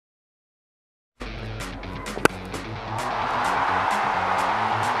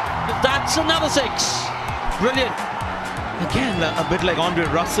It's another 6. Brilliant. Again, a bit like Andre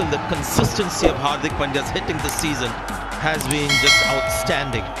Russell, the consistency of Hardik Pandya's hitting this season has been just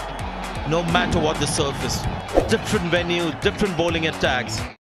outstanding. No matter what the surface, different venue, different bowling attacks.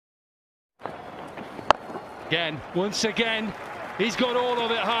 Once again, he's got all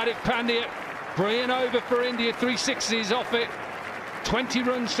of it, Hardik Pandya. Brilliant over for India, 360s off it. 20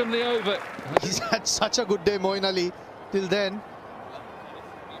 runs from the over. He's had such a good day, Moeen Ali, till then.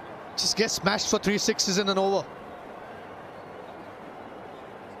 Just gets smashed for 360s in an over.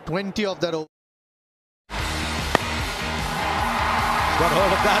 20 of that over. Got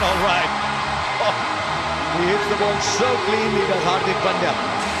hold of that, all right. Oh, he hits the ball so cleanly, does Hardik Pandya.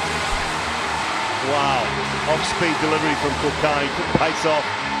 Wow, off-speed delivery from Kulkarni, took pace off.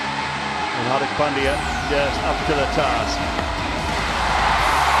 And Hardik Pandya just up to the task.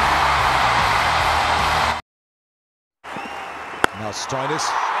 Now Stoinis.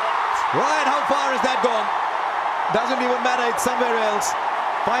 Right, how far has that gone? Doesn't even matter, it's somewhere else.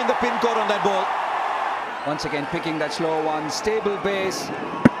 Find the pin code on that ball. Once again picking that slow one, stable base.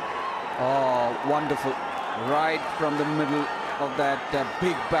 Oh, wonderful. Right from the middle of that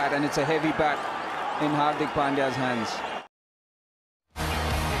big bat, and it's a heavy bat in Hardik Pandya's hands.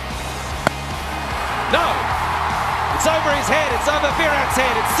 No! It's over his head, it's over Virat's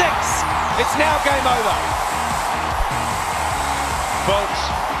head, it's 6. It's now game over. Folks,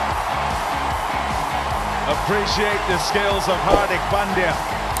 appreciate the skills of Hardik Pandya.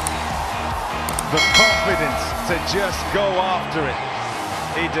 The confidence to just go after it.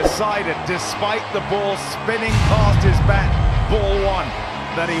 He decided, despite the ball spinning past his bat, ball 1,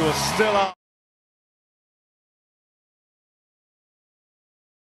 that he was still up.